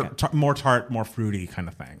a more tart, more fruity kind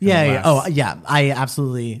of thing. Yeah, And yeah. less- Oh, yeah. I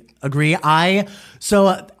absolutely agree. I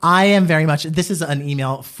am very much, this is an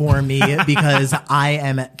email for me because I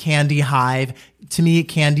am Candy Hive. To me,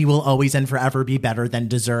 candy will always and forever be better than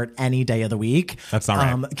dessert any day of the week. That's not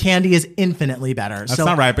right. Candy is infinitely better. That's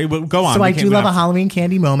not right, but go on. So We I can't- do we love don't a have to- Halloween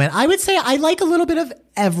candy moment. I would say I like a little bit of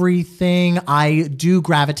everything. I do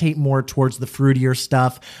gravitate more towards the fruitier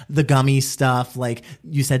stuff, the gummy stuff, like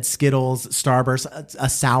you said, Skittles, Starburst, a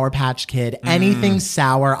Sour Patch Kid. Anything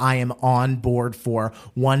sour, I am on board for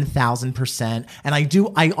 1000%. And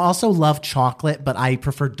I also love chocolate, but I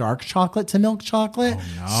prefer dark chocolate to milk chocolate.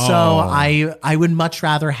 So I would much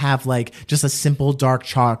rather have like just a simple dark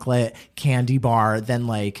chocolate candy bar than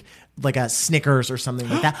like a Snickers or something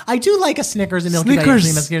like that. I do like a Snickers and Milky Way. Snickers.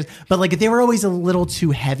 Three Musketeers, but like they were always a little too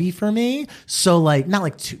heavy for me. So like not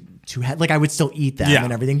like too heavy. Like I would still eat them Yeah.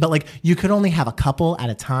 and everything, but like you could only have a couple at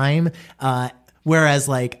a time. Whereas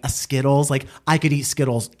like a Skittles, like I could eat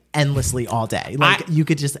Skittles endlessly all day. Like you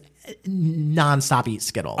could just nonstop eat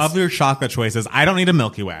Skittles. Of your chocolate choices, I don't need a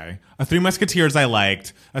Milky Way. A Three Musketeers I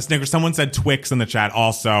liked. A Snickers. Someone said Twix in the chat.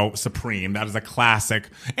 Also Supreme. That is a classic.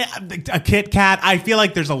 A Kit Kat. I feel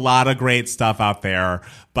like there's a lot of great stuff out there,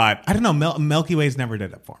 but I don't know. Milky Ways never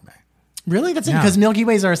did it for me. Really? That's it? Because Milky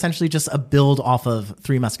Ways are essentially just a build off of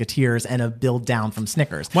Three Musketeers and a build down from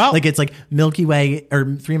Snickers. Well- like it's like Milky Way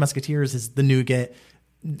or Three Musketeers is the nougat,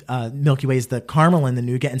 Milky Way is the caramel and the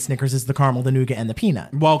nougat, and Snickers is the caramel, the nougat, and the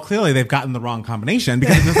peanut. Well, clearly they've gotten the wrong combination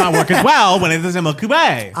because it does not work as well when it is a Milky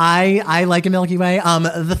Way. I like a Milky Way.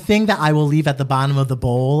 The thing that I will leave at the bottom of the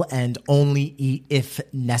bowl and only eat if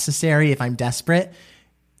necessary, if I'm desperate,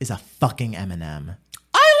 is a fucking M&M.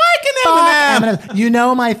 I like an M&M. You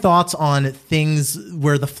know my thoughts on things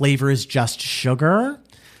where the flavor is just sugar.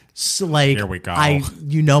 So like, Here we go.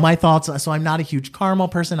 You know my thoughts. So I'm not a huge caramel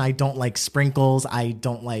person. I don't like sprinkles. I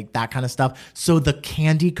don't like that kind of stuff. So the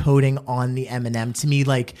candy coating on the M&M to me,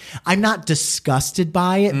 like, I'm not disgusted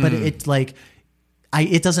by it, but it's like,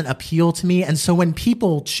 it doesn't appeal to me. And so when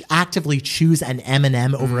people actively choose an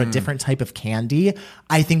M&M over a different type of candy,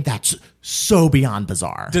 I think that's so beyond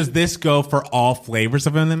bizarre. Does this go for all flavors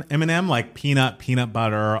of M&M, like peanut, peanut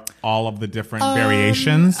butter, all of the different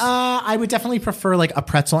variations? I would definitely prefer like a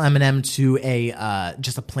pretzel M&M to a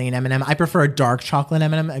just a plain M&M. I prefer a dark chocolate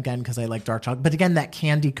M&M again because I like dark chocolate. But again, that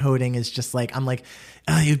candy coating is just like, I'm like,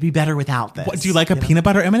 it would be better without this. Do you like a peanut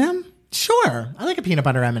butter M&M? Sure. I like a peanut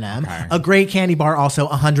butter M&M. Okay. A great candy bar, also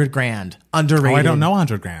 $100,000. Underrated. Oh, I don't know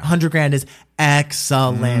 $100,000. $100,000 is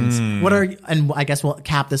excellent. And I guess we'll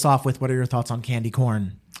cap this off with, what are your thoughts on candy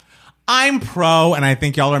corn? I'm pro, and I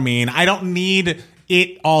think y'all are mean. I don't need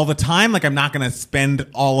it all the time. Like, I'm not going to spend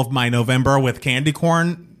all of my November with candy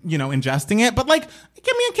corn, ingesting it. But like,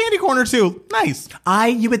 give me a candy corn or two. Nice.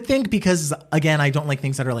 You would think, because again, I don't like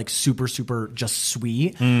things that are like super, super just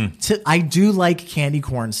sweet. I do like candy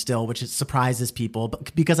corn still, which surprises people,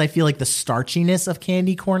 but because I feel like the starchiness of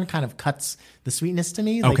candy corn kind of cuts the sweetness to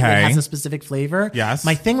me. Like, it has a specific flavor. Yes.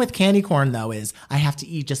 My thing with candy corn though is I have to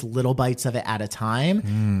eat just little bites of it at a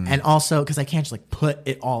time. And also, because I can't just like put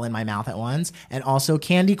it all in my mouth at once. And also,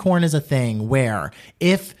 candy corn is a thing where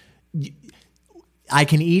if I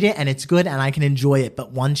can eat it and it's good and I can enjoy it,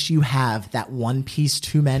 but once you have that one piece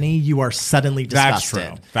too many, you are suddenly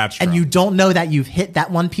disgusted. That's true. And you don't know that you've hit that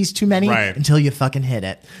one piece too many until you fucking hit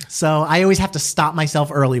it. So I always have to stop myself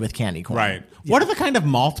early with candy corn. Right. Yeah. What are the kind of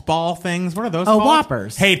malt ball things? What are those called?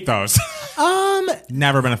 Whoppers. Hate those.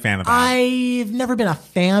 Never been a fan of that. I've never been a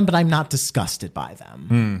fan, but I'm not disgusted by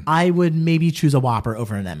them. I would maybe choose a Whopper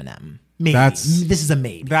over an M&M. Maybe. This is a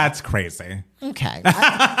maybe. That's crazy. Okay.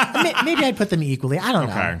 Maybe I'd put them equally. I don't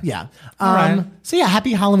know. Yeah. Right. So yeah,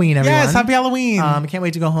 happy Halloween, everyone. Yes, happy Halloween. I can't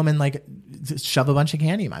wait to go home and like shove a bunch of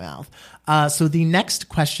candy in my mouth. So the next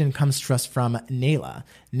question comes to us from Nayla.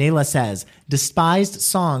 Nayla says, despised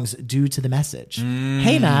songs due to the message.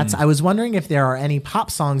 Hey, Nats, I was wondering if there are any pop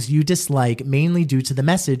songs you dislike mainly due to the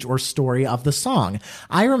message or story of the song.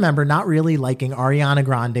 I remember not really liking Ariana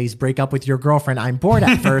Grande's Break Up With Your Girlfriend, I'm Bored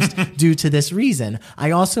at first due to this reason.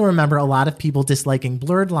 I also remember a lot of people disliking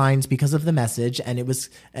Blurred Lines because of the message and it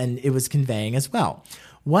was conveying as well.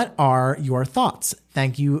 What are your thoughts?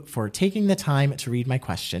 Thank you for taking the time to read my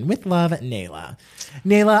question. With love, Nayla.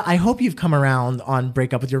 Nayla, I hope you've come around on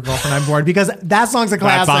Break Up With Your Girlfriend, I'm Bored, because that song's a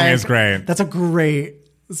classic. That song is great. That's a great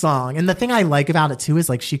song. And the thing I like about it too is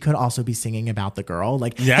like she could also be singing about the girl.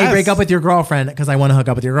 Like, hey, break up with your girlfriend because I want to hook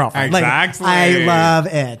up with your girlfriend. Exactly. Like, I love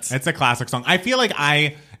it. It's a classic song. I feel like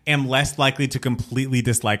I am less likely to completely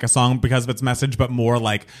dislike a song because of its message, but more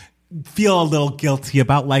like feel a little guilty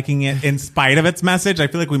about liking it in spite of its message. I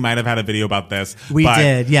feel like we might have had a video about this. We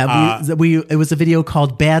did. Yeah. It was a video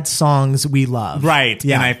called Bad Songs We Love. Right.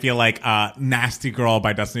 Yeah. And I feel like Nasty Girl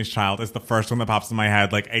by Destiny's Child is the first one that pops in my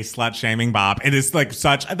head, like a slut shaming bop. It is like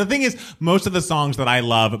the thing is, most of the songs that I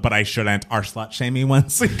love, but I shouldn't, are slut shaming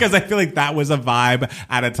ones because I feel like that was a vibe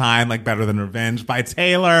at a time, like Better Than Revenge by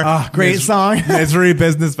Taylor. Oh, great song. Misery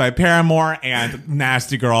Business by Paramore and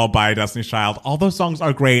Nasty Girl by Destiny's Child. All those songs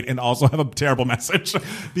are great and also have a terrible message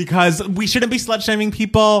because we shouldn't be slut shaming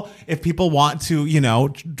people. If people want to,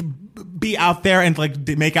 be out there and like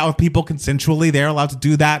make out with people consensually, they're allowed to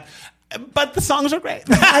do that. But the songs are great.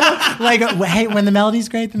 Hey, when the melody's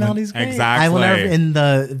great, the melody's great. Exactly. I will never, in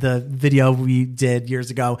the video we did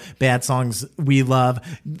years ago, Bad Songs We Love,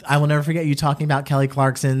 I will never forget you talking about Kelly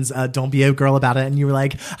Clarkson's Don't Be a Girl About It. And you were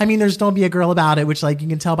like, I mean, there's Don't Be a Girl About It, which like you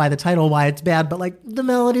can tell by the title why it's bad, but like the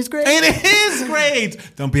melody's great. It is great.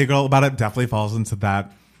 Don't Be a Girl About It definitely falls into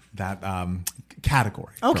that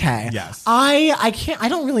category. Okay. Yes. I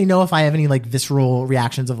don't really know if I have any like visceral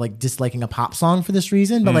reactions of like disliking a pop song for this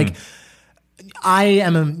reason, but like I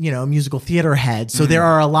am a musical theater head, so there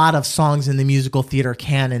are a lot of songs in the musical theater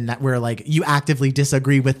canon that where like you actively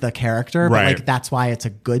disagree with the character, but like that's why it's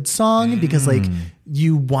a good song because like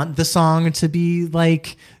you want the song to be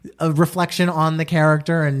like a reflection on the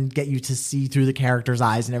character and get you to see through the character's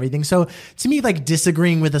eyes and everything. So to me, like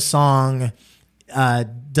disagreeing with a song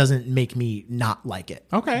doesn't make me not like it.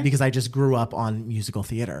 Okay. Because I just grew up on musical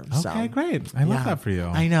theater. Okay, great. I love that for you.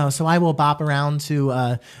 I know. So I will bop around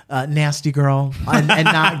to Nasty Girl and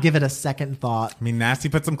not give it a second thought. I mean, Nasty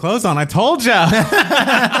put some clothes on. I told you.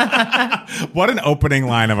 What an opening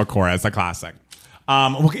line of a chorus. A classic.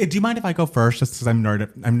 Okay, do you mind if I go first? Just because I'm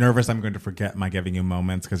nervous I'm going to forget my giving you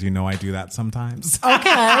moments because I do that sometimes.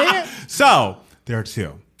 Okay. So there are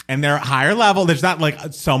two, and they're higher level. There's not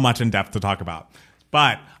like so much in depth to talk about,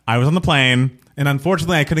 but I was on the plane. And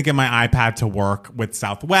unfortunately, I couldn't get my iPad to work with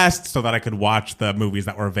Southwest so that I could watch the movies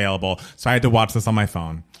that were available. So I had to watch this on my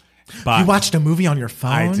phone. But You watched a movie on your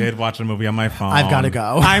phone? I did watch a movie on my phone. I've gotta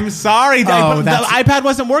go. I'm sorry. Oh, the iPad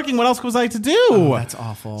wasn't working. What else was I to do? Oh, that's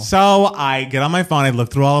awful. So I get on my phone. I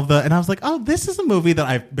look through all of and I was like, oh, this is a movie that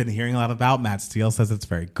I've been hearing a lot about. Matt Steele says it's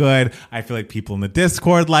very good. I feel like people in the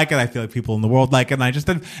Discord like it. I feel like people in the world like it. And I just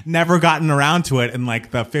have never gotten around to it in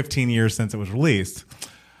like the 15 years since it was released.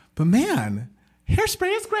 But man,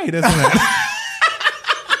 Hairspray is great, isn't it?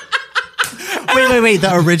 Wait.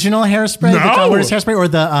 The original Hairspray? No. The John Waters Hairspray or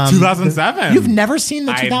the 2007. You've never seen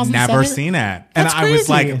the 2007? I've never seen it. And That's I was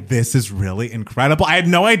crazy. like, this is really incredible. I had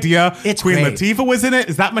no idea It's Queen great. Latifah was in it.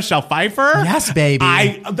 Is that Michelle Pfeiffer? Yes, baby.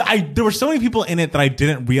 There were so many people in it that I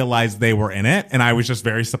didn't realize they were in it. And I was just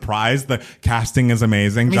very surprised. The casting is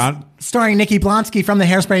amazing. Starring Nikki Blonsky from the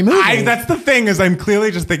Hairspray movie. That's the thing is I'm clearly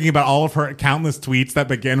just thinking about all of her countless tweets that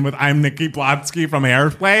begin with "I'm Nikki Blonsky from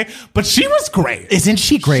Hairspray," but she was great. Isn't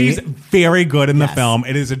she great? She's very good in the Yes. film.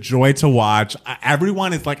 It is a joy to watch.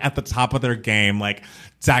 Everyone is like at the top of their game, like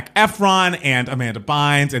Zac Efron and Amanda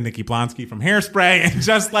Bynes and Nikki Blonsky from Hairspray, and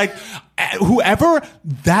just like whoever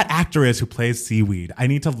that actor is who plays Seaweed, I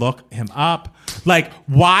need to look him up. Like,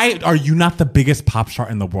 why are you not the biggest pop star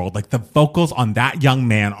in the world? Like, the vocals on that young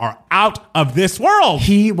man are out of this world.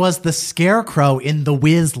 He was the Scarecrow in The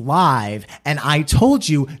Wiz Live. And I told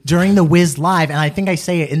you during The Wiz Live, and I think I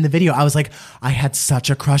say it in the video, I was like, I had such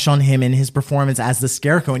a crush on him in his performance as the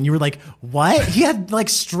Scarecrow. And you were like, what? He had like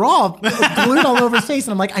straw glued all over his face.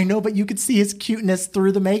 And I'm like, I know, but you could see his cuteness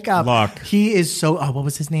through the makeup. Look. He is so, what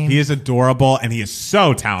was his name? He is adorable and he is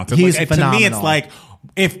so talented. He's To me, phenomenal. it's like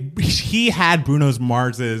if he had Bruno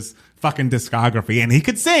Mars's fucking discography and he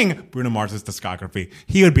could sing Bruno Mars's discography,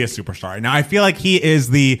 he would be a superstar. Now, I feel like he is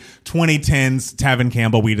the 2010s Tevin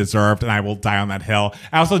Campbell we deserved, and I will die on that hill.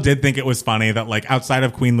 I also did think it was funny that, like, outside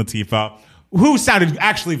of Queen Latifah, who sounded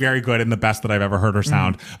actually very good and the best that I've ever heard her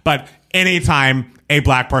sound, but anytime a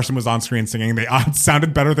black person was on screen singing, they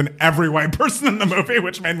sounded better than every white person in the movie,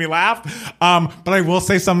 which made me laugh. But I will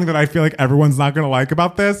say something that I feel like everyone's not going to like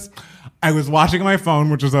about this. I was watching on my phone,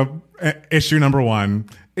 which was issue number 1.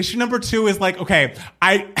 Issue number 2 is like, okay,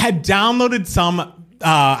 I had downloaded some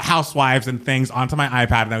Housewives and things onto my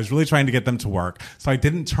iPad, and I was really trying to get them to work. So I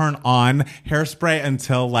didn't turn on Hairspray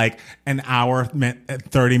until like an hour,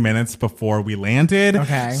 30 minutes before we landed.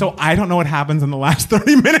 Okay. So I don't know what happens in the last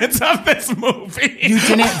 30 minutes of this movie. You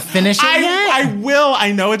didn't finish it yet? I will.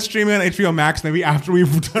 I know it's streaming on HBO Max maybe after we've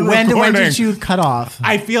done recording. When did you cut off?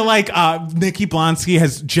 I feel like Nikki Blonsky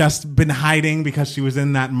has just been hiding because she was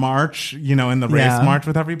in that march, in the race march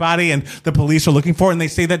with everybody, and the police are looking for her, and they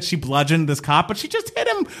say that she bludgeoned this cop, but she just hit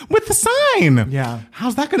him with the sign. Yeah.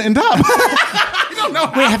 How's that going to end up? I don't know.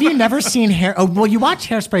 Wait, have you never seen you watched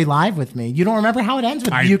Hairspray live with me. You don't remember how it ends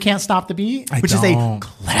with You Can't Stop the Beat? Which is a don't.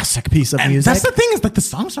 classic piece of And music. that's the thing is like the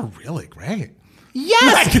songs are really great.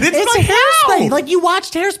 Yes, Like, it's it's like, Hairspray. wow. Like you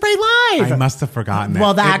watched Hairspray live. I must have forgotten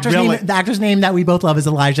Well, it. the It actor's name that we both love is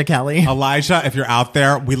Elijah Kelly. Elijah, if you're out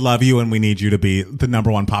there, we love you and we need you to be the number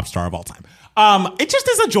 1 pop star of all time. It just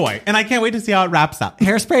is a joy, and I can't wait to see how it wraps up.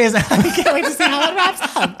 Hairspray is. I can't wait to see how it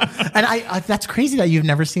wraps up. And I that's crazy that you've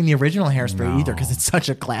never seen the original Hairspray either, because it's such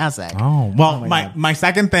a classic. Oh, well, God. my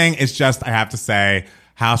second thing is just, I have to say,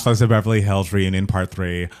 Housewives of Beverly Hills Reunion Part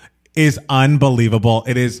 3 is unbelievable.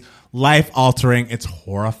 It is life-altering. It's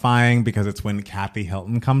horrifying because it's when Kathy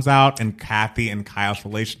Hilton comes out, and Kathy and Kyle's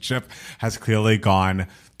relationship has clearly gone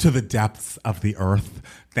to the depths of the earth,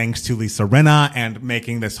 thanks to Lisa Rinna and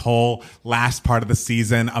making this whole last part of the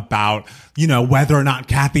season about, whether or not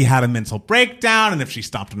Kathy had a mental breakdown and if she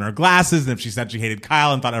stomped on her glasses and if she said she hated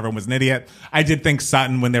Kyle and thought everyone was an idiot. I did think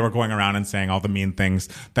Sutton, when they were going around and saying all the mean things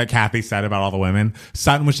that Kathy said about all the women,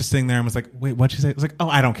 Sutton was just sitting there and was like, wait, what'd she say? I was like, oh,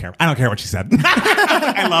 I don't care. I don't care what she said.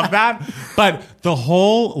 I love that. But the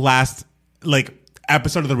whole last,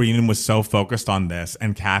 episode of the reunion was so focused on this,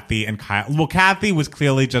 and Kathy and Kyle. Well, Kathy was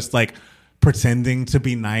clearly just pretending to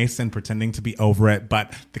be nice and pretending to be over it,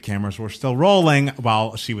 but the cameras were still rolling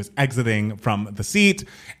while she was exiting from the seat,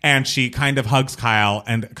 and she kind of hugs Kyle,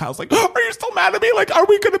 and Kyle's like, oh, are you still mad at me? Are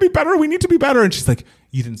we going to be better? We need to be better. And she's like,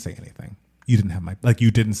 you didn't say anything. You didn't have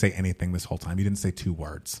you didn't say anything this whole time. You didn't say 2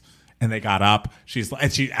 words. And they got up.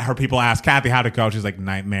 Her people asked Kathy how'd it go. She's like,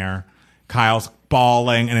 nightmare. Kyle's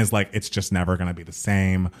bawling and is like, it's just never going to be the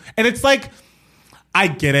same. And it's like, I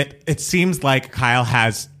get it. It seems like Kyle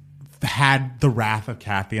has had the wrath of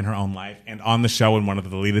Kathy in her own life. And on the show, in one of the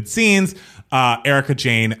deleted scenes, Erica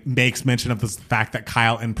Jane makes mention of the fact that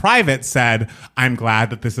Kyle in private said, I'm glad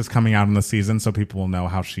that this is coming out in the season so people will know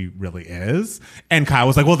how she really is. And Kyle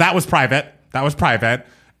was like, well, that was private. That was private.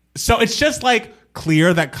 So it's just like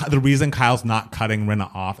clear that the reason Kyle's not cutting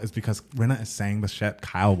Rinna off is because Rinna is saying the shit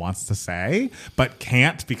Kyle wants to say, but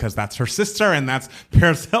can't because that's her sister and that's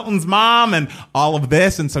Paris Hilton's mom and all of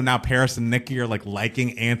this. And so now Paris and Nikki are like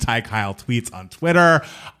liking anti-Kyle tweets on Twitter.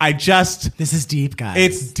 This is deep, guys.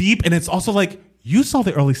 It's deep. And it's also like, you saw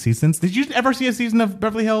the early seasons. Did you ever see a season of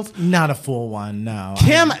Beverly Hills? Not a full one, no.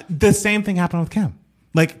 Kim, the same thing happened with Kim.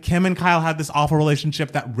 Like, Kim and Kyle had this awful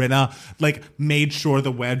relationship that Rinna, like, made sure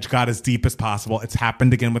the wedge got as deep as possible. It's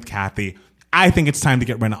happened again with Kathy. I think it's time to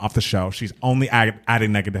get Rinna off the show. She's only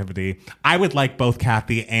adding negativity. I would like both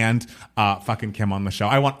Kathy and fucking Kim on the show.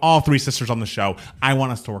 I want all three sisters on the show. I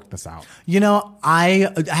want us to work this out. You know, I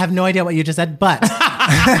have no idea what you just said, but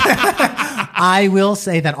I will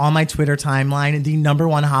say that on my Twitter timeline, the number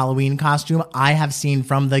one Halloween costume I have seen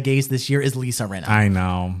from the gays this year is Lisa Rinna. I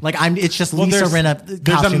know. Like, it's just Lisa Rinna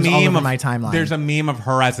costumes all over my timeline. There's a meme of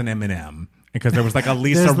her as an M&M. Because there was like a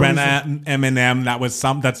Lisa Rinna M&M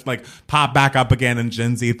that's like popped back up again, and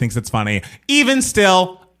Gen Z thinks it's funny. Even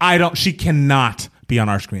still, she cannot be on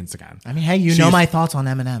our screens again. I mean, hey, you know my thoughts on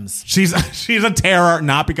M&Ms. She's a terror,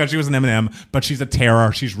 not because she was an M&M, but she's a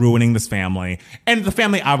terror. She's ruining this family. And the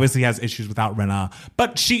family obviously has issues without Rinna,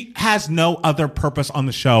 but she has no other purpose on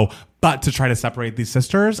the show but to try to separate these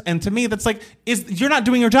sisters. And to me, that's like, you're not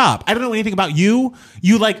doing your job. I don't know anything about you.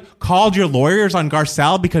 You like called your lawyers on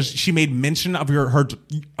Garcelle because she made mention of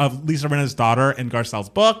of Lisa Rinna's daughter in Garcelle's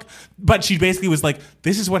book. But she basically was like,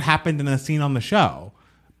 this is what happened in a scene on the show.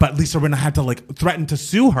 But Lisa Rinna had to like threaten to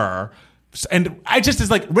sue her. And I just is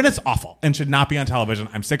like, Rinna's awful and should not be on television.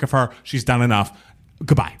 I'm sick of her. She's done enough.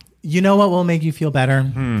 Goodbye. You know what will make you feel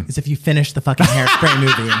better? Is if you finish the fucking Hairspray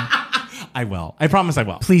movie. I will. I promise I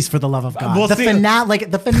will. Please, for the love of God. The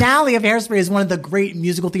finale of Hairspray is one of the great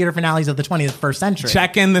musical theater finales of the 21st century.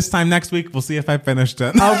 Check in this time next week. We'll see if I finished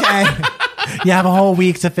it. Okay. You have a whole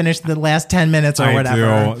week to finish the last 10 minutes or whatever.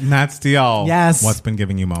 I do. Matt Steele. Yes. What's been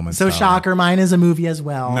giving you moments? So, shocker, mine is a movie as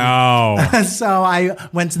well. No. So I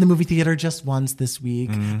went to the movie theater just once this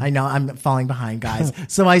week. I know I'm falling behind, guys.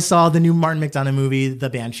 So I saw the new Martin McDonagh movie, The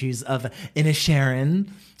Banshees of Inisherin,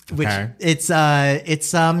 which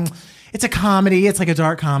it's a comedy. It's like a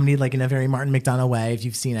dark comedy, like in a very Martin McDonagh way, if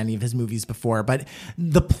you've seen any of his movies before. But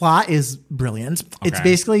the plot is brilliant. Okay. It's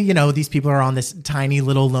basically, these people are on this tiny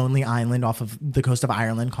little lonely island off of the coast of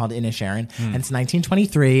Ireland called Inisherin. And it's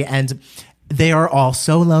 1923. And they are all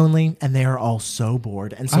so lonely and they are all so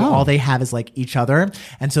bored. And so all they have is like each other.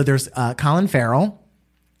 And so there's Colin Farrell.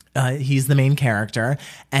 He's the main character,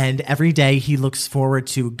 and every day he looks forward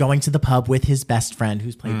to going to the pub with his best friend,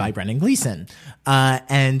 who's played by Brendan Gleeson.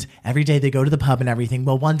 And every day they go to the pub and everything.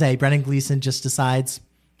 Well, one day Brendan Gleeson just decides,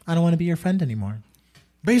 I don't want to be your friend anymore.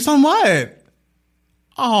 Based on what?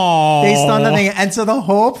 Oh, based on the thing. And so the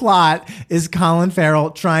whole plot is Colin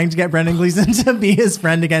Farrell trying to get Brendan Gleeson to be his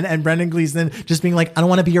friend again, and Brendan Gleeson just being like, I don't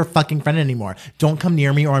want to be your fucking friend anymore. Don't come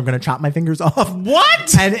near me or I'm going to chop my fingers off.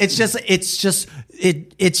 What? And it's just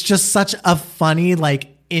such a funny, like,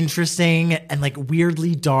 interesting and like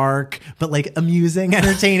weirdly dark but like amusing,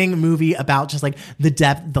 entertaining movie about just like the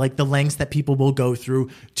depth, like the lengths that people will go through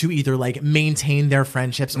to either like maintain their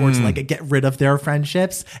friendships or to like get rid of their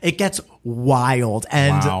friendships. It gets wild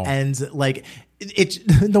and like it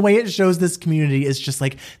the way it shows this community is just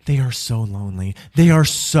like they are so lonely, they are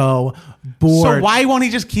so bored. So why won't he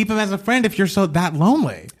just keep him as a friend if you're so that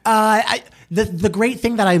lonely? The great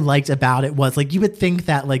thing that I liked about it was like you would think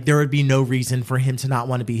that like there would be no reason for him to not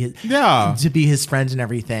want to be his friend and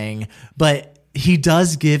everything, but he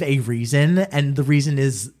does give a reason, and the reason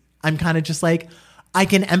is I'm kind of just like, I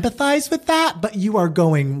can empathize with that, but you are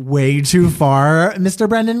going way too far, Mr.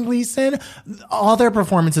 Brendan Gleeson. All their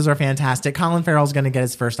performances are fantastic. Colin Farrell's going to get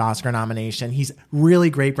his first Oscar nomination. He's really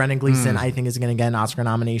great. Brendan Gleeson, I think, is going to get an Oscar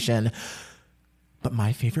nomination. But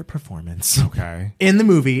my favorite performance in the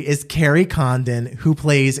movie is Carrie Condon, who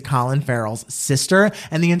plays Colin Farrell's sister.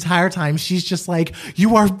 And the entire time she's just like,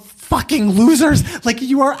 you are fucking losers. Like,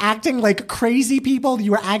 you are acting like crazy people.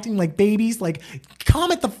 You are acting like babies. Like,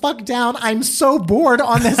 calm it the fuck down. I'm so bored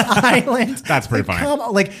on this island. That's pretty funny.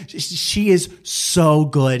 Like, she is so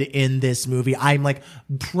good in this movie. I'm like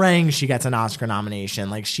praying she gets an Oscar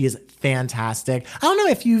nomination. Like, she is fantastic. I don't know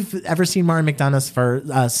if you've ever seen Martin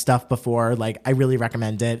McDonagh's stuff before. Like, I really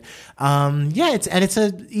recommend it. It's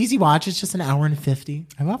an easy watch. It's just an hour and 50.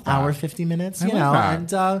 I love that. Hour 50 minutes. I love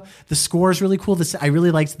that. And the score is really cool. I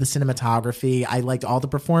really liked the cinematography. I liked all the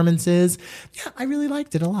performances. Yeah, I really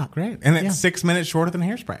liked it a lot. Great. And it's 6 minutes shorter than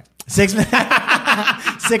Hairspray. 6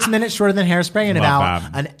 minutes. 6 minutes shorter than Hairspray and Love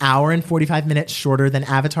about that. an hour and 45 minutes shorter than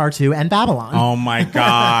Avatar 2 and Babylon. Oh my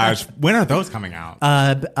gosh. When are those coming out?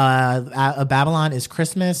 Babylon is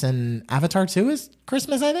Christmas and Avatar 2 is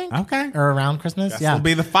Christmas, I think. Okay. Or around Christmas. This yeah. will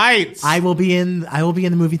be the fights. I will be in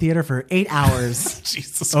the movie theater for 8 hours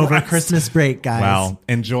Jesus over Christ. Christmas break, guys. Well,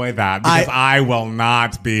 enjoy that because I will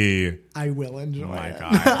not be. I will enjoy my it.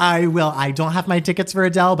 God. I will. I don't have my tickets for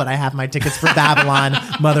Adele, but I have my tickets for Babylon,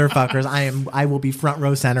 motherfuckers. I will be front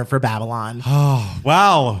row center for Babylon.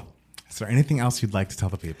 Well, is there anything else you'd like to tell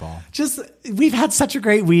the people? Just, we've had such a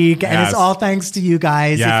great week, and Yes. it's all thanks to you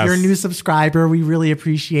guys. Yes. If you're a new subscriber, we really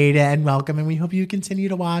appreciate it and welcome, and we hope you continue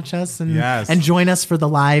to watch us and Yes. and join us for the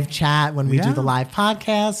live chat when we do Yeah. the live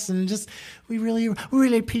podcasts, and just we really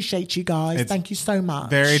appreciate you guys. Thank you so much.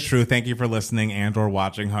 Very true. Thank you for listening and or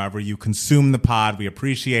watching. However you consume the pod, we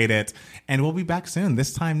appreciate it. And we'll be back soon,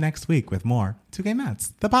 this time next week with more 2K Mets,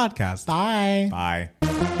 the podcast. Bye.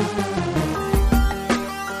 Bye.